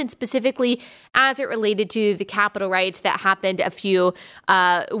Trump and specifically as it related to the Capitol riots that happened a few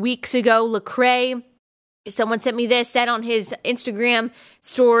weeks ago. Lecrae, someone sent me this, said on his Instagram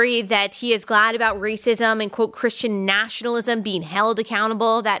story that he is glad about racism and, quote, Christian nationalism being held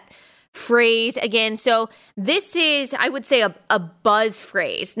accountable. That phrase again. So this is, I would say, a buzz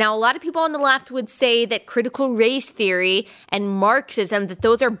phrase. Now, a lot of people on the left would say that critical race theory and Marxism, that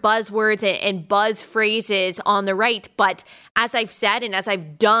those are buzzwords and buzz phrases on the right. But as I've said, and as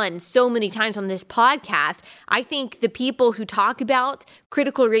I've done so many times on this podcast, I think the people who talk about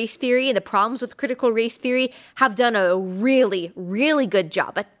critical race theory and the problems with critical race theory have done a really, really good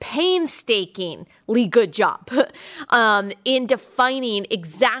job, a painstakingly good job in defining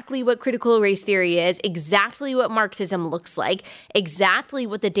exactly what critical race theory is, exactly what Marxism looks like, exactly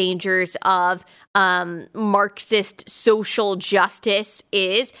what the dangers of Marxist social justice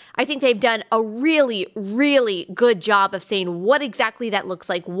is. I think they've done a really, really good job of saying what exactly that looks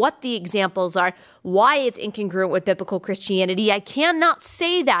like, what the examples are, why it's incongruent with biblical Christianity. I cannot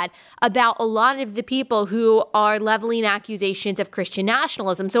say that about a lot of the people who are leveling accusations of Christian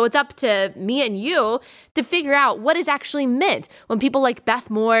nationalism. So it's up to me and you to figure out what is actually meant when people like Beth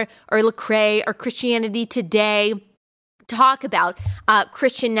Moore or Lecrae or Christianity Today talk about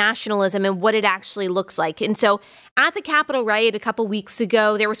Christian nationalism and what it actually looks like. And so at the Capitol riot a couple weeks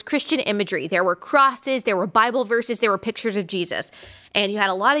ago, there was Christian imagery. There were crosses, there were Bible verses, there were pictures of Jesus. And you had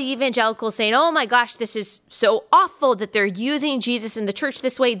a lot of evangelicals saying, oh my gosh, this is so awful that they're using Jesus in the church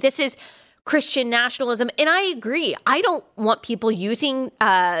this way. This is Christian nationalism. And I agree. I don't want people using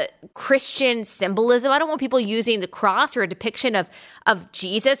Christian symbolism. I don't want people using the cross or a depiction of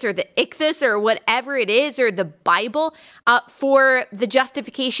Jesus or the ichthus or whatever it is, or the Bible for the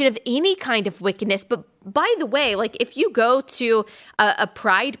justification of any kind of wickedness. But by the way, like if you go to a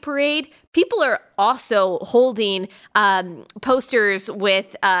pride parade, people are also holding posters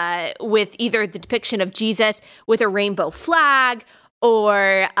with either the depiction of Jesus with a rainbow flag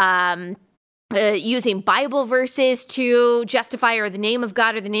or using Bible verses to justify, or the name of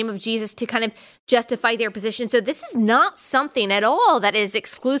God or the name of Jesus to kind of justify their position. So this is not something at all that is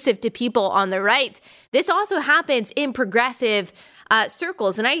exclusive to people on the right. This also happens in progressive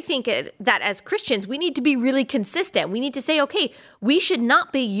circles. And I think that as Christians, we need to be really consistent. We need to say, okay, we should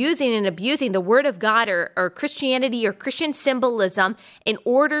not be using and abusing the word of God or Christianity or Christian symbolism in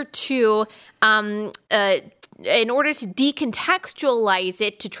order to decontextualize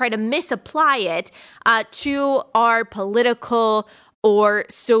it, to try to misapply it to our political or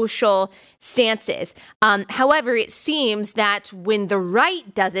social stances. However, it seems that when the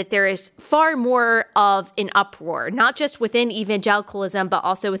right does it, there is far more of an uproar, not just within evangelicalism, but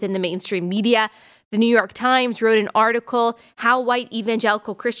also within the mainstream media. The New York Times wrote an article, How White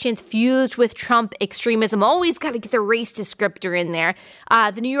Evangelical Christians Fused with Trump Extremism. Always got to get the race descriptor in there.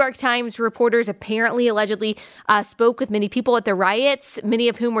 The New York Times reporters allegedly spoke with many people at the riots, many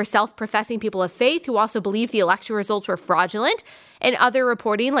of whom were self-professing people of faith who also believed the election results were fraudulent. And other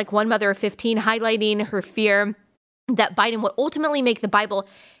reporting, like one mother of 15, highlighting her fear that Biden would ultimately make the Bible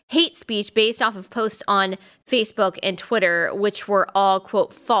hate speech based off of posts on Facebook and Twitter, which were all,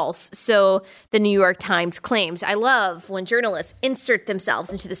 quote, false. So the New York Times claims. I love when journalists insert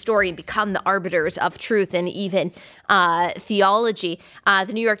themselves into the story and become the arbiters of truth and even theology.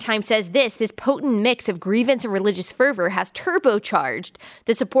 The New York Times says this potent mix of grievance and religious fervor has turbocharged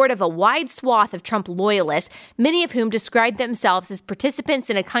the support of a wide swath of Trump loyalists, many of whom described themselves as participants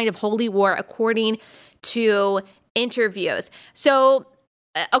in a kind of holy war, according to interviews. So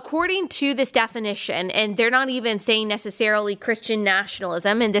according to this definition, and they're not even saying necessarily Christian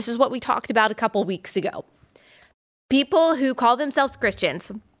nationalism, and this is what we talked about a couple weeks ago, people who call themselves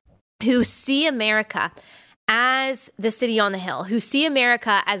Christians, who see America as the city on the hill, who see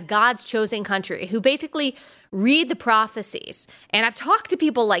America as God's chosen country, who basically read the prophecies. And I've talked to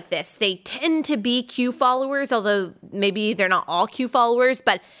people like this. They tend to be Q followers, although maybe they're not all Q followers,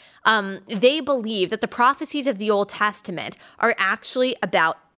 but they believe that the prophecies of the Old Testament are actually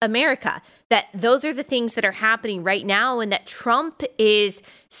about America, that those are the things that are happening right now, and that Trump is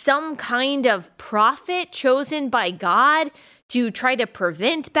some kind of prophet chosen by God to try to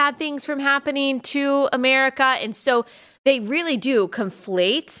prevent bad things from happening to America. And so they really do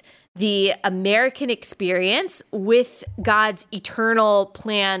conflate the American experience with God's eternal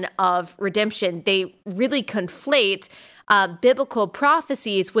plan of redemption. They really conflate biblical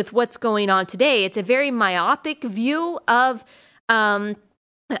prophecies with what's going on today. It's a very myopic view of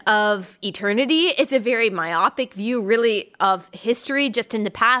eternity. It's a very myopic view, really, of history just in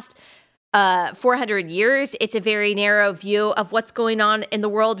the past 400 years. It's a very narrow view of what's going on in the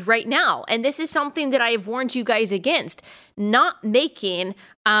world right now. And this is something that I have warned you guys against, not making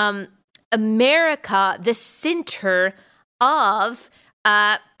America the center of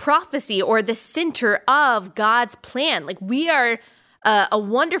prophecy or the center of God's plan. Like, we are a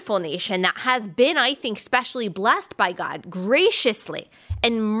wonderful nation that has been, I think, specially blessed by God graciously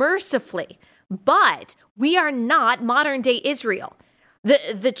and mercifully, but we are not modern day Israel.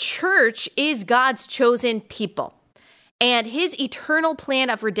 The church is God's chosen people, and his eternal plan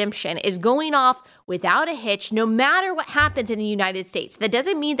of redemption is going off without a hitch, no matter what happens in the United States. That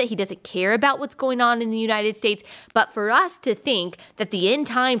doesn't mean that he doesn't care about what's going on in the United States, but for us to think that the end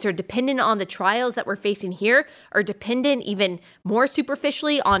times are dependent on the trials that we're facing here, or dependent even more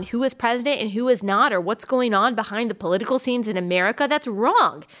superficially on who is president and who is not, or what's going on behind the political scenes in America, that's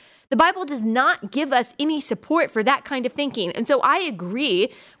wrong. The Bible does not give us any support for that kind of thinking. And so I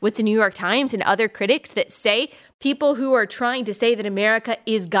agree with the New York Times and other critics that say people who are trying to say that America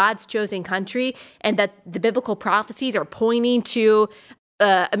is God's chosen country and that the biblical prophecies are pointing to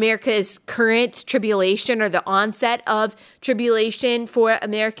America's current tribulation or the onset of tribulation for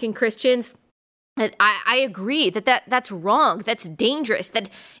American Christians. I agree that's wrong. That's dangerous. That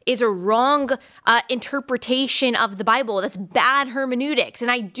is a wrong interpretation of the Bible. That's bad hermeneutics.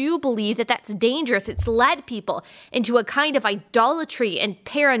 And I do believe that that's dangerous. It's led people into a kind of idolatry and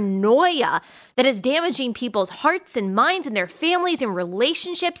paranoia that is damaging people's hearts and minds and their families and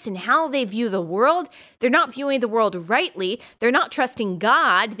relationships and how they view the world. They're not viewing the world rightly. They're not trusting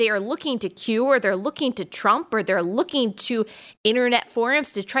God. They are looking to Q, or they're looking to Trump, or they're looking to internet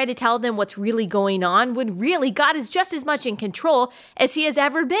forums to try to tell them what's really going on, when really God is just as much in control as he has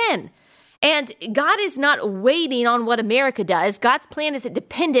ever been. And God is not waiting on what America does. God's plan isn't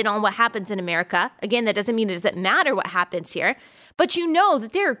dependent on what happens in America. Again, that doesn't mean it doesn't matter what happens here. But you know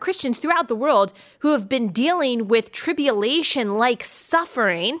that there are Christians throughout the world who have been dealing with tribulation-like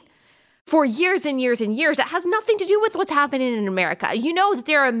suffering for years and years and years. That has nothing to do with what's happening in America. You know that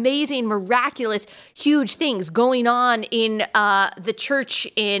there are amazing, miraculous, huge things going on in the church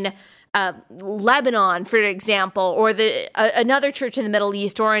in Lebanon, for example, or another church in the Middle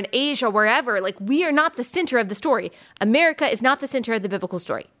East or in Asia, wherever. Like, we are not the center of the story. America is not the center of the biblical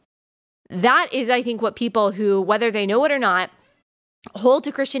story. That is, I think, what people who, whether they know it or not, hold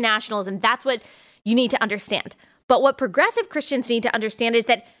to Christian nationalism. That's what you need to understand. But what progressive Christians need to understand is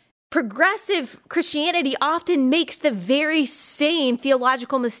that progressive Christianity often makes the very same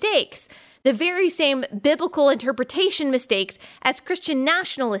theological mistakes, the very same biblical interpretation mistakes as Christian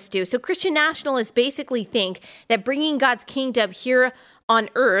nationalists do. So Christian nationalists basically think that bringing God's kingdom here on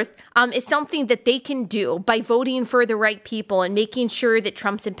earth is something that they can do by voting for the right people and making sure that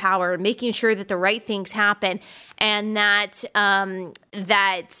Trump's in power and making sure that the right things happen, and that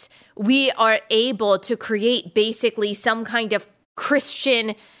that we are able to create basically some kind of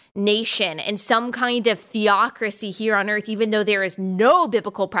Christian nation and some kind of theocracy here on earth, even though there is no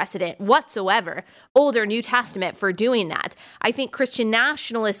biblical precedent whatsoever, Old or New Testament, for doing that. I think Christian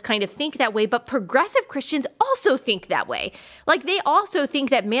nationalists kind of think that way, but progressive Christians also think that way. Like, they also think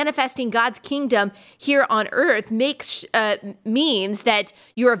that manifesting God's kingdom here on earth means that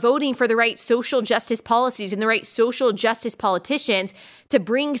you are voting for the right social justice policies and the right social justice politicians to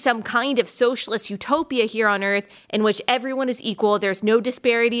bring some kind of socialist utopia here on earth in which everyone is equal, there's no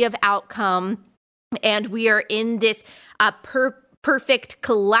disparity of outcome, and we are in this perfect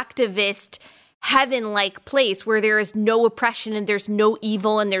collectivist heaven-like place where there is no oppression and there's no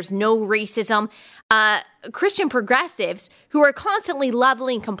evil and there's no racism. Christian progressives who are constantly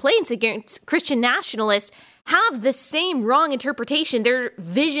leveling complaints against Christian nationalists have the same wrong interpretation. Their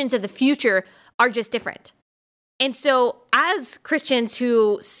visions of the future are just different. And so as Christians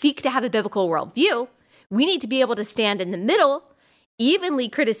who seek to have a biblical worldview, we need to be able to stand in the middle, evenly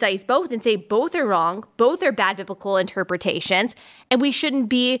criticize both and say both are wrong, both are bad biblical interpretations, and we shouldn't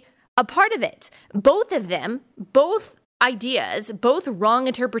be a part of it. Both of them, both ideas, both wrong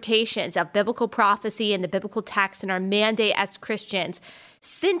interpretations of biblical prophecy and the biblical text and our mandate as Christians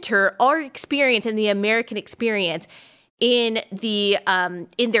center our experience and the American experience in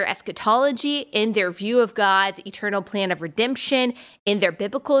their eschatology, in their view of God's eternal plan of redemption, in their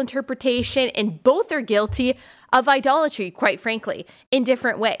biblical interpretation, and both are guilty of idolatry, quite frankly, in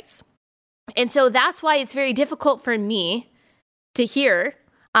different ways. And so that's why it's very difficult for me to hear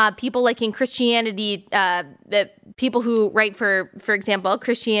People like in Christianity, the people who write for example,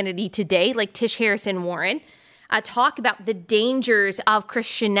 Christianity Today, like Tish Harrison Warren, talk about the dangers of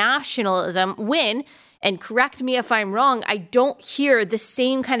Christian nationalism when, and correct me if I'm wrong, I don't hear the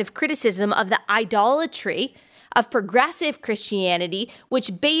same kind of criticism of the idolatry of progressive Christianity,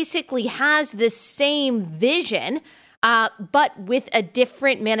 which basically has the same vision, but with a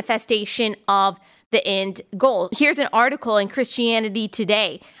different manifestation of the end goal. Here's an article in Christianity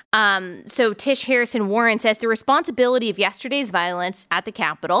Today. So Tish Harrison Warren says the responsibility of yesterday's violence at the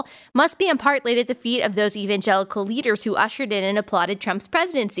Capitol must be in part laid at the feet of those evangelical leaders who ushered in and applauded Trump's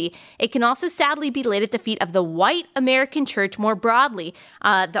presidency. It can also sadly be laid at the feet of the white American church more broadly.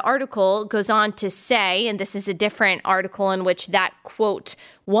 The article goes on to say, and this is a different article in which that quote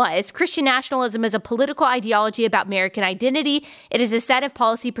was, Christian nationalism is a political ideology about American identity. It is a set of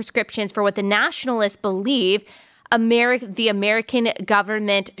policy prescriptions for what the nationalists believe the American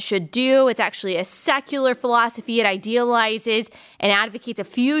government should do. It's actually a secular philosophy. It idealizes and advocates a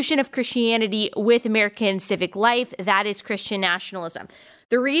fusion of Christianity with American civic life. That is Christian nationalism.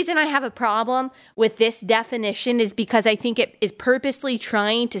 The reason I have a problem with this definition is because I think it is purposely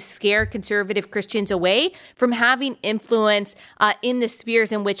trying to scare conservative Christians away from having influence in the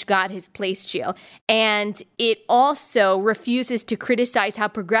spheres in which God has placed you. And it also refuses to criticize how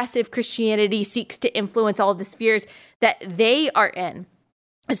progressive Christianity seeks to influence all the spheres that they are in.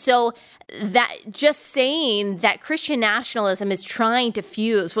 So that just saying that Christian nationalism is trying to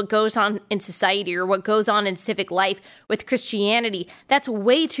fuse what goes on in society or what goes on in civic life with Christianity, that's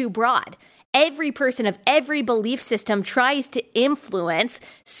way too broad. Every person of every belief system tries to influence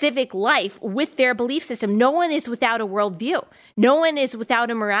civic life with their belief system. No one is without a worldview. No one is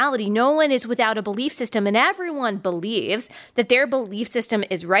without a morality. No one is without a belief system. And everyone believes that their belief system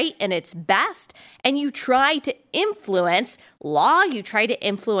is right and it's best. And you try to influence law. You try to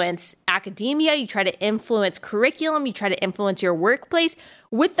influence academia. You try to influence curriculum. You try to influence your workplace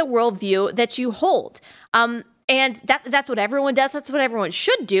with the worldview that you hold. And that's what everyone does. That's what everyone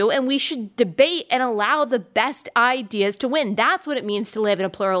should do. And we should debate and allow the best ideas to win. That's what it means to live in a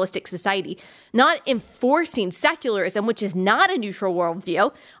pluralistic society, not enforcing secularism, which is not a neutral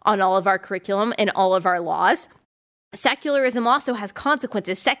worldview, on all of our curriculum and all of our laws. Secularism also has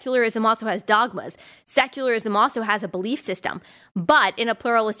consequences. Secularism also has dogmas. Secularism also has a belief system. But in a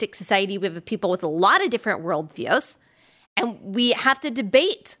pluralistic society, we have people with a lot of different worldviews. And we have to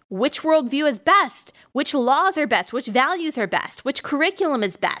debate which worldview is best, which laws are best, which values are best, which curriculum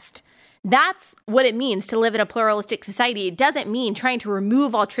is best. That's what it means to live in a pluralistic society. It doesn't mean trying to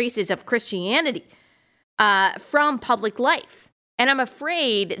remove all traces of Christianity from public life. And I'm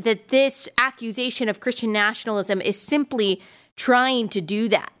afraid that this accusation of Christian nationalism is simply trying to do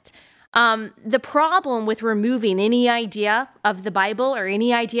that. The problem with removing any idea of the Bible or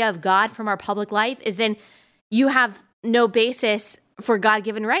any idea of God from our public life is then you have no basis for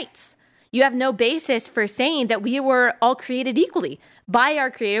God-given rights. You have no basis for saying that we were all created equally by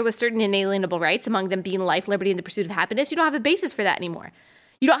our Creator with certain inalienable rights, among them being life, liberty, and the pursuit of happiness. You don't have a basis for that anymore.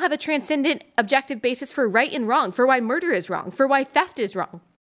 You don't have a transcendent, objective basis for right and wrong, for why murder is wrong, for why theft is wrong.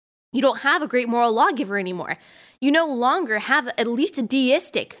 You don't have a great moral lawgiver anymore. You no longer have at least a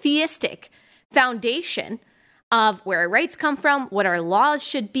theistic foundation of where our rights come from, what our laws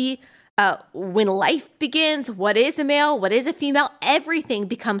should be, when life begins, what is a male, what is a female, everything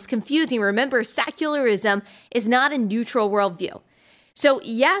becomes confusing. Remember, secularism is not a neutral worldview. So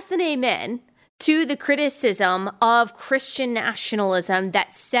yes and amen to the criticism of Christian nationalism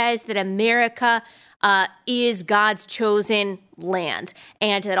that says that America is God's chosen land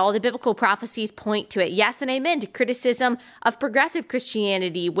and that all the biblical prophecies point to it. Yes and amen to criticism of progressive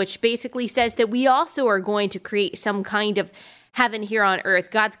Christianity, which basically says that we also are going to create some kind of heaven here on earth,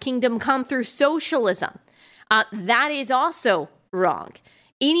 God's kingdom come through socialism. That is also wrong.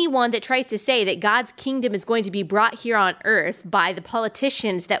 Anyone that tries to say that God's kingdom is going to be brought here on earth by the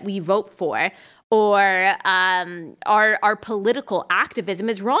politicians that we vote for or our political activism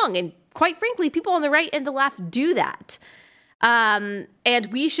is wrong. And quite frankly, people on the right and the left do that. And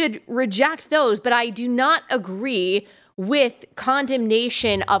we should reject those. But I do not agree with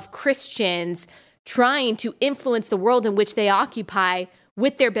condemnation of Christians trying to influence the world in which they occupy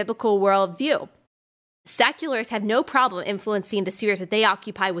with their biblical worldview. Seculars have no problem influencing the spheres that they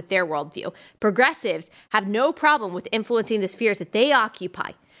occupy with their worldview. Progressives have no problem with influencing the spheres that they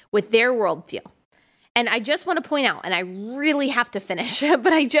occupy with their worldview. And I just want to point out, and I really have to finish,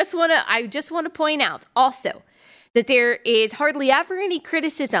 but I just want to point out also that there is hardly ever any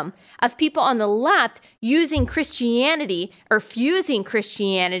criticism of people on the left using Christianity or fusing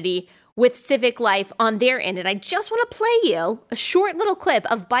Christianity with civic life on their end. And I just want to play you a short little clip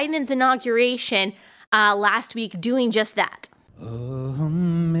of Biden's inauguration last week doing just that.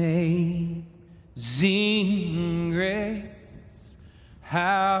 Amazing grace,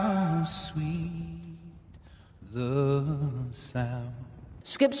 how sweet the sound.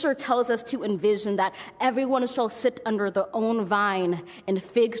 Scripture tells us to envision that everyone shall sit under their own vine and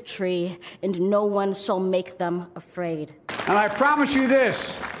fig tree, and no one shall make them afraid. And I promise you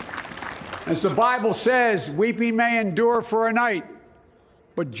this, as the Bible says, weeping may endure for a night,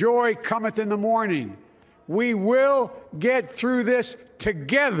 but joy cometh in the morning. We will get through this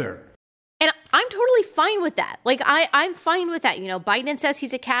together. And I'm totally fine with that. Like, I'm fine with that. You know, Biden says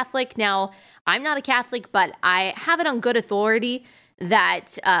he's a Catholic. Now, I'm not a Catholic, but I have it on good authority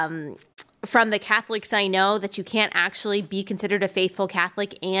that from the Catholics I know that you can't actually be considered a faithful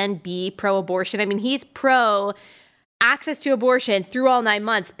Catholic and be pro-abortion. I mean, he's pro access to abortion through all 9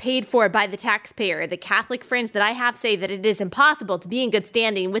 months, paid for by the taxpayer. The Catholic friends that I have say that it is impossible to be in good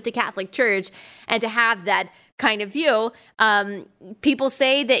standing with the Catholic Church and to have that kind of view. People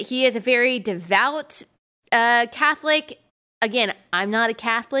say that he is a very devout Catholic. Again, I'm not a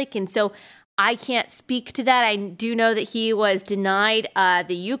Catholic, and so I can't speak to that. I do know that he was denied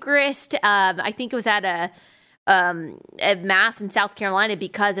the Eucharist. I think it was at a mass in South Carolina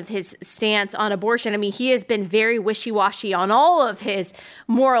because of his stance on abortion. I mean, he has been very wishy-washy on all of his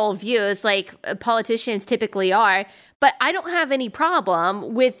moral views, like politicians typically are. But I don't have any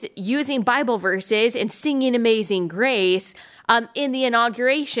problem with using Bible verses and singing Amazing Grace in the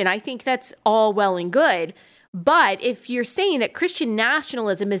inauguration. I think that's all well and good. But if you're saying that Christian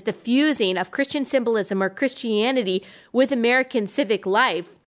nationalism is the fusing of Christian symbolism or Christianity with American civic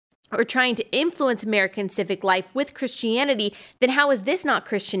life, or trying to influence American civic life with Christianity, then how is this not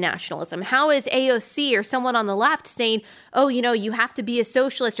Christian nationalism? How is AOC or someone on the left saying, oh, you know, you have to be a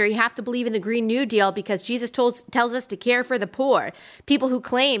socialist or you have to believe in the Green New Deal because Jesus tells us to care for the poor? People who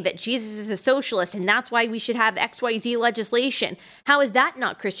claim that Jesus is a socialist and that's why we should have XYZ legislation. How is that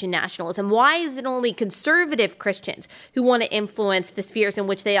not Christian nationalism? Why is it only conservative Christians who want to influence the spheres in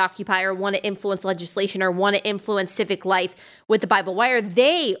which they occupy or want to influence legislation or want to influence civic life with the Bible? Why are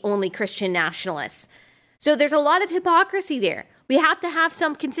they only Christian nationalists? So there's a lot of hypocrisy there. We have to have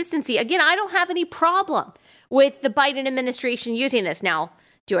some consistency. Again, I don't have any problem with the Biden administration using this. Now,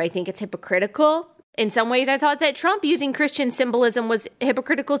 do I think it's hypocritical? In some ways, I thought that Trump using Christian symbolism was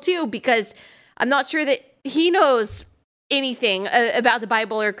hypocritical too, because I'm not sure that he knows anything about the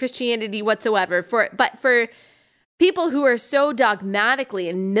Bible or Christianity whatsoever. But for people who are so dogmatically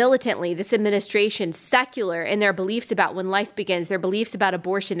and militantly, this administration, secular in their beliefs about when life begins, their beliefs about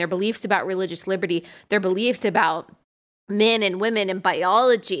abortion, their beliefs about religious liberty, their beliefs about men and women and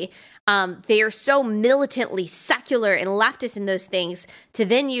biology, they are so militantly secular and leftist in those things to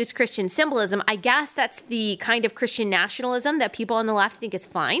then use Christian symbolism. I guess that's the kind of Christian nationalism that people on the left think is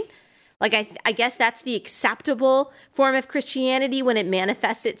fine. Like, I guess that's the acceptable form of Christianity when it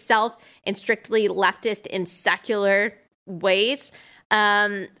manifests itself in strictly leftist and secular ways.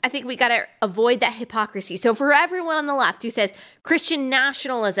 I think we got to avoid that hypocrisy. So for everyone on the left who says Christian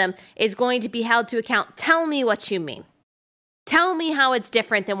nationalism is going to be held to account, tell me what you mean. Tell me how it's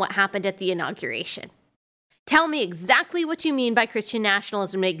different than what happened at the inauguration. Tell me exactly what you mean by Christian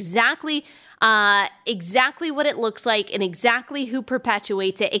nationalism, exactly what it looks like and exactly who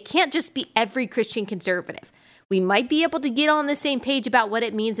perpetuates it. It can't just be every Christian conservative. We might be able to get on the same page about what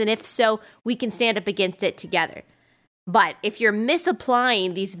it means, and if so, we can stand up against it together. But if you're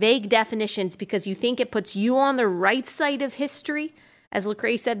misapplying these vague definitions because you think it puts you on the right side of history, as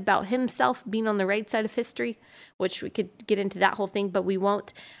Lecrae said about himself being on the right side of history, which we could get into that whole thing, but we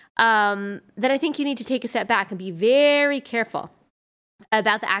won't, then I think you need to take a step back and be very careful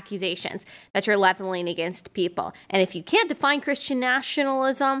about the accusations that you're leveling against people. And if you can't define Christian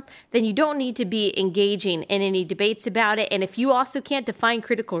nationalism, then you don't need to be engaging in any debates about it. And if you also can't define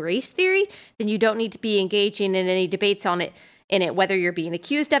critical race theory, then you don't need to be engaging in any debates on it, whether you're being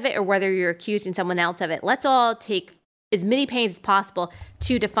accused of it or whether you're accusing someone else of it. Let's all take as many pains as possible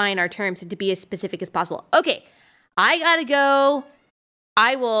to define our terms and to be as specific as possible. Okay, I gotta go.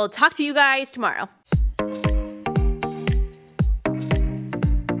 I will talk to you guys tomorrow.